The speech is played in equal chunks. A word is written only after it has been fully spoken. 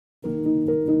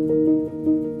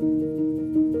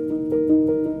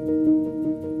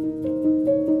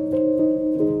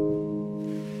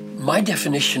My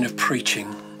definition of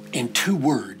preaching in 2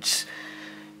 words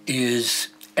is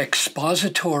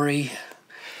expository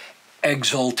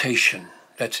exaltation.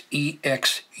 That's E-X-U-L-T-A-T-I-O-N,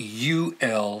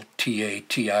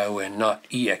 not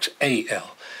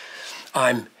E-X-A-L.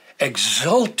 I'm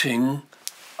exulting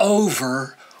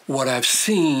over what I've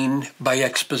seen by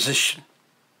exposition.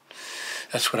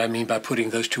 That's what I mean by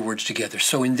putting those 2 words together.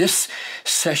 So in this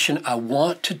session, I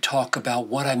want to talk about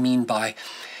what I mean by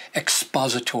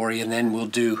expository, and then we'll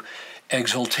do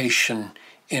exaltation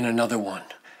in another one.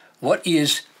 What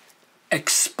is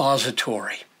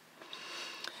expository?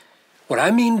 What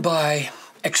I mean by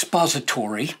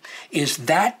expository is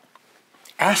that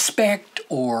aspect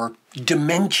or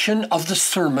dimension of the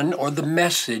sermon or the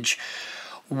message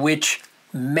which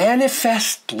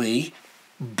manifestly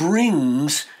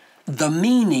brings the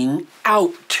meaning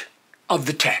out of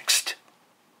the text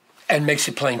and makes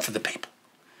it plain for the people.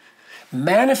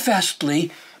 Manifestly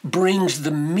brings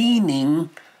the meaning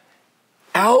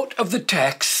out of the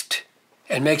text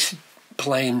and makes it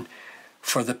plain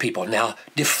for the people. Now,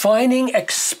 defining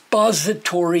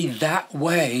expository that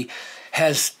way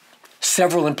has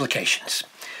several implications.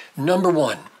 Number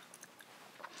 1,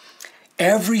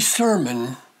 every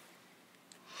sermon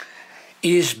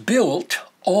is based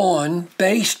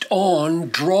on,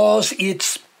 draws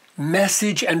its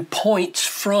message and points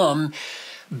from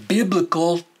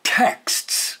biblical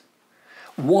texts,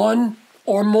 one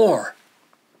or more.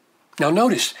 Now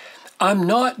notice, I'm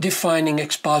not defining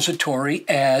expository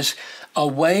as a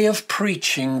way of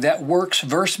preaching that works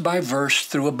verse by verse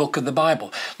through a book of the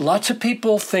Bible. Lots of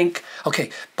people think, okay,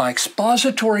 by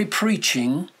expository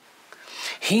preaching,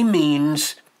 he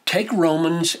means take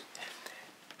Romans,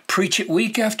 preach it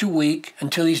week after week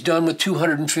until he's done with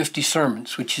 250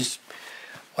 sermons, which is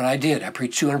what I did. I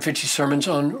preached 250 sermons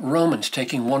on Romans,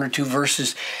 taking 1 or 2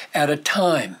 verses at a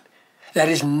time. That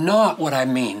is not what I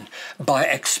mean by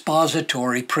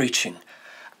expository preaching.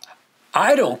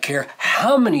 I don't care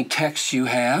how many texts you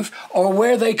have or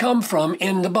where they come from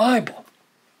in the Bible.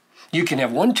 You can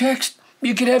have 1 text,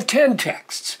 you can have 10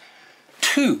 texts.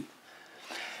 2,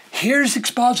 here's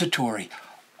expository.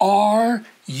 Are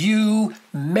you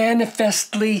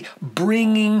manifestly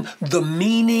bringing the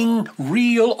meaning,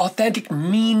 real, authentic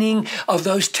meaning of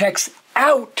those texts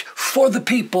out for the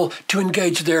people to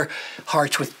engage their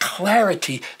hearts with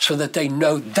clarity so that they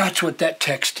know that's what that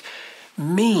text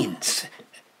means?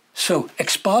 So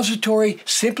expository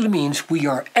simply means we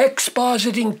are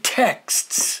expositing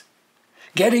texts,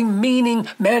 getting meaning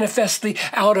manifestly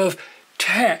out of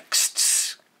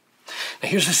texts. Now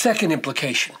here's the second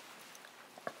implication.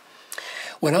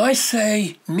 When I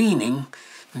say meaning,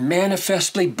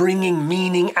 manifestly bringing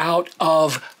meaning out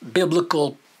of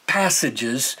biblical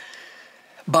passages,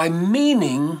 by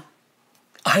meaning,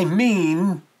 I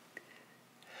mean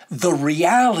the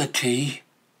reality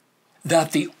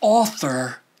that the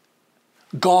author,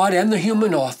 God and the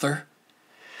human author,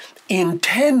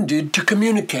 intended to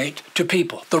communicate to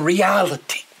people. The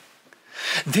reality.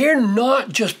 They're not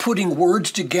just putting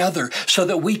words together so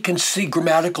that we can see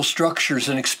grammatical structures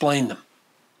and explain them.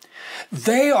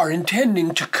 They are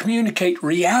intending to communicate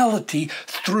reality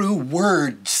through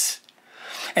words.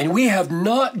 And we have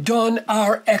not done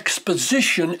our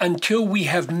exposition until we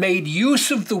have made use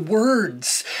of the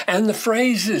words and the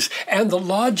phrases and the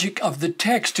logic of the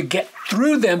text to get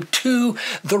through them to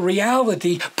the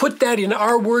reality, put that in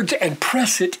our words and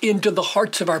press it into the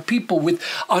hearts of our people with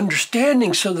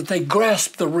understanding so that they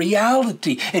grasp the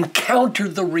reality, encounter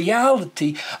the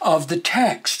reality of the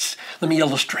texts. Let me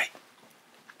illustrate.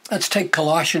 Let's take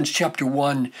Colossians chapter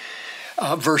 1,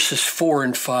 verses 4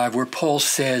 and 5, where Paul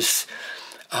says,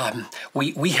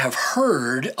 we have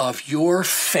heard of your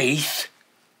faith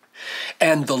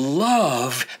and the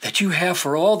love that you have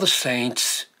for all the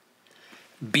saints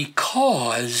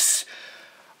because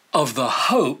of the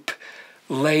hope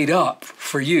laid up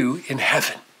for you in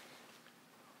heaven.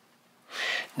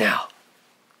 Now,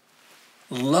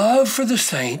 love for the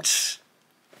saints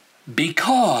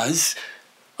because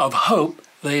of hope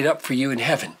laid up for you in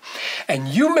heaven. And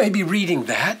you may be reading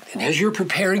that, and as you're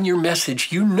preparing your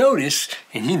message, you notice,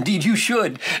 and indeed you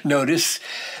should notice,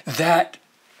 that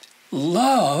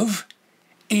love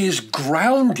is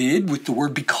grounded with the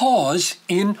word because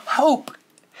in hope.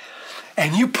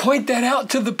 And you point that out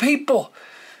to the people,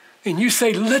 and you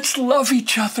say, let's love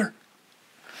each other.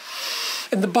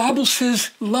 And the Bible says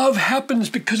love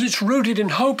happens because it's rooted in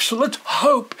hope, so let's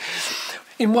hope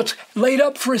in what's laid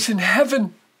up for us in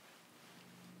heaven.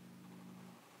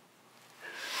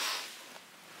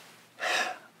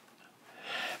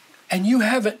 And you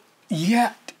haven't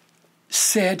yet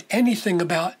said anything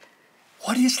about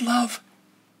what is love?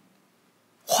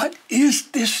 What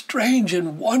is this strange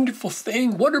and wonderful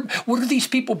thing? What are these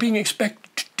people being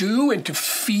expected to do and to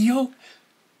feel?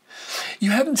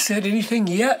 You haven't said anything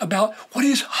yet about what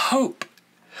is hope.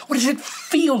 What does it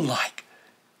feel like?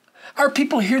 Our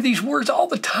people hear these words all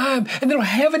the time, and they don't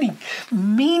have any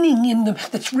meaning in them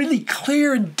that's really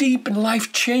clear and deep and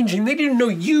life-changing. They didn't know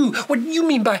you, what you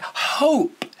mean by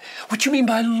hope, what you mean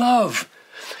by love.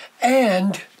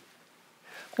 And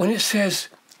when it says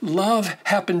love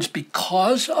happens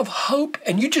because of hope,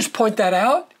 and you just point that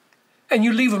out, and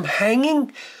you leave them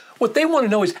hanging, what they want to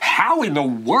know is, how in the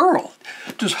world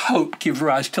does hope give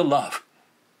rise to love?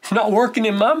 It's not working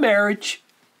in my marriage.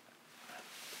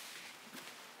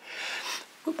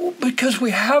 Because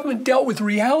we haven't dealt with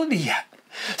reality yet.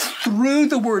 Through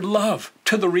the word love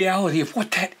to the reality of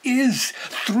what that is.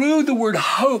 Through the word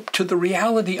hope to the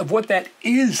reality of what that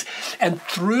is. And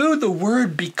through the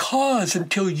word because,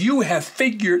 until you have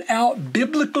figured out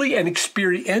biblically and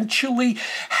experientially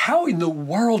how in the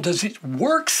world does it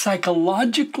work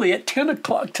psychologically at 10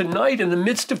 o'clock tonight in the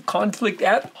midst of conflict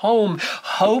at home.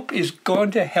 Hope is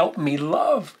going to help me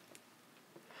love.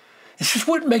 This is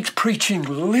what makes preaching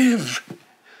live.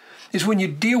 Is when you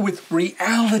deal with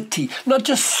reality, not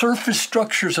just surface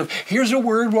structures of here's a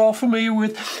word we're all familiar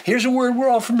with, here's a word we're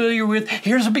all familiar with,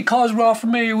 here's a because we're all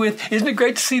familiar with. Isn't it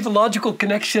great to see the logical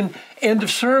connection? End of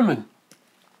sermon.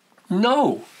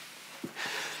 No.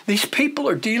 These people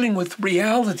are dealing with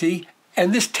reality,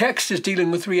 and this text is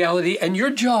dealing with reality, and your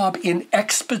job in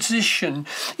exposition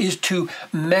is to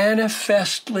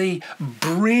manifestly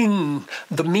bring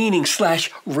the meaning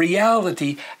 /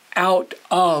 reality out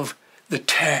of the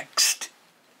text.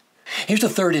 Here's the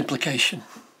third implication.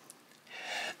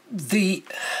 The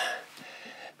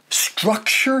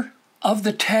structure of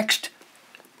the text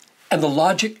and the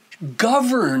logic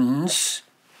governs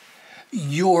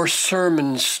your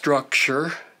sermon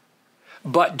structure,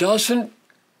 but doesn't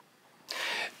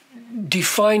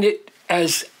define it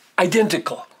as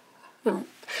identical.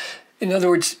 In other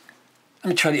words,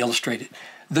 let me try to illustrate it.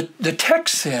 The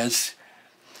text says,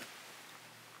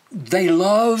 they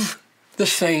love the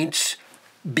saints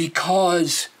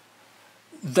because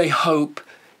they hope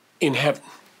in heaven.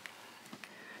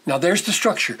 Now there's the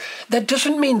structure. That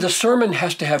doesn't mean the sermon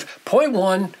has to have point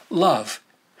 1, love.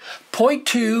 Point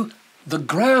 2, the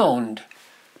ground.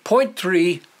 Point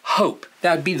 3, hope.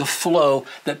 That would be the flow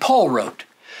that Paul wrote.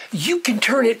 You can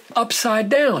turn it upside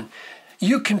down.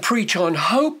 You can preach on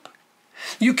hope.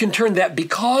 You can turn that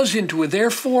because into a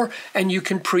therefore, and you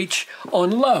can preach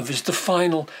on love is the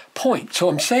final point. So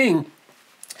I'm saying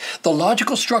the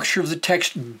logical structure of the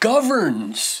text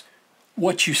governs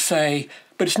what you say,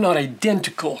 but it's not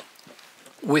identical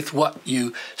with what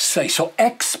you say. So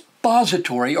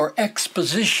expository or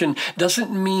exposition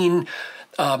doesn't mean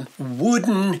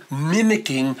wooden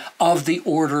mimicking of the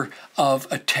order of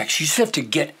a text. You just have to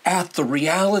get at the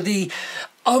reality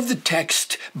of the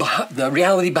text, the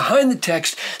reality behind the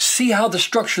text, see how the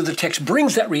structure of the text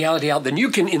brings that reality out. Then you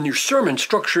can, in your sermon,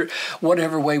 structure it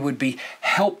whatever way would be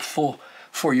helpful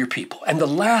for your people. And the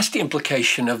last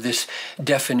implication of this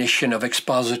definition of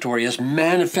expository is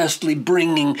manifestly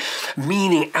bringing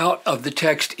meaning out of the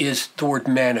text is the word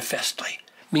manifestly,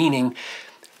 meaning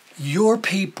your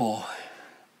people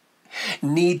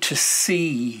need to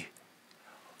see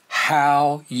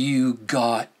how you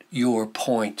got your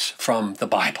points from the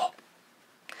Bible.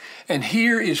 And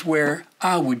here is where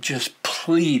I would just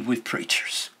plead with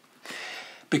preachers.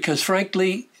 Because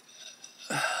frankly,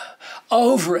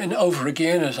 over and over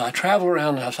again, as I travel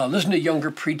around, as I listen to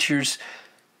younger preachers,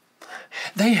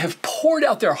 they have poured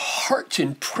out their hearts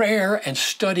in prayer and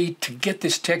study to get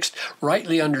this text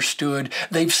rightly understood.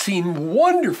 They've seen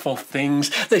wonderful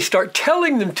things. They start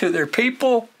telling them to their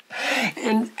people.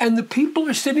 And the people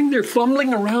are sitting there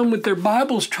fumbling around with their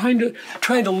Bibles, trying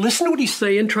to listen to what he's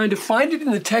saying, trying to find it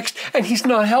in the text, and he's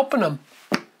not helping them.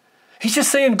 He's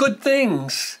just saying good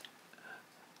things.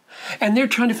 And they're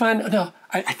trying to find, no,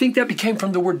 I think that became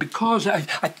from the word because. I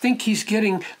think he's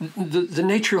getting the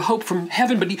nature of hope from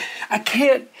heaven, but I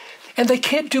can't, and they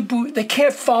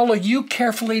can't follow you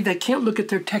carefully. They can't look at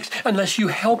their text unless you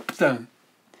help them.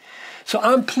 So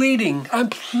I'm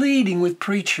pleading with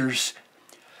preachers,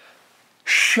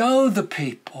 show the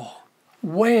people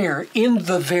where in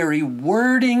the very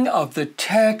wording of the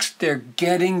text they're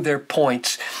getting their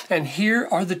points. And here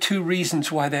are the two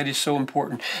reasons why that is so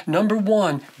important. Number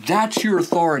one, that's your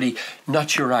authority,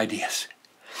 not your ideas.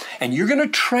 And you're going to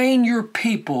train your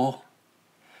people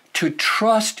to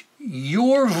trust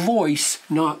your voice,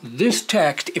 not this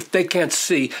text, if they can't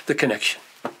see the connection.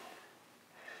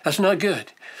 That's not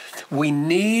good. We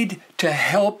need to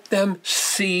help them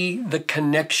see the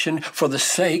connection for the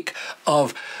sake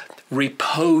of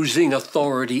reposing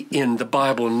authority in the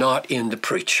Bible, not in the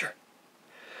preacher.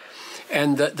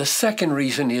 And the second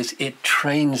reason is it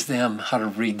trains them how to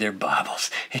read their Bibles.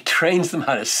 It trains them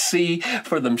how to see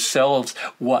for themselves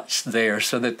what's there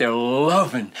so that they're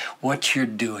loving what you're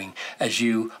doing as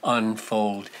you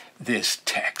unfold this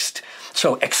text.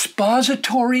 So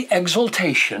expository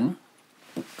exaltation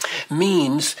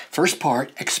means, first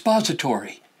part,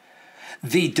 expository.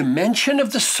 The dimension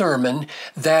of the sermon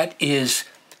that is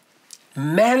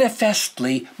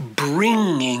manifestly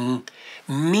bringing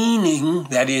meaning,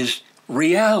 that is,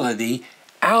 reality,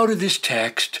 out of this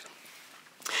text,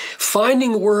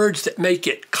 finding words that make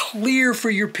it clear for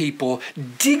your people,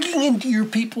 digging into your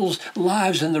people's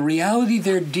lives and the reality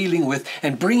they're dealing with,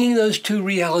 and bringing those two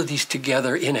realities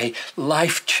together in a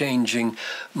life-changing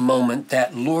moment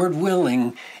that, Lord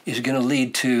willing, is going to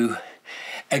lead to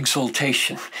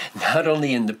exaltation, not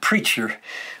only in the preacher,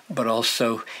 but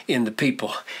also in the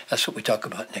people. That's what we talk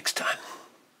about next time.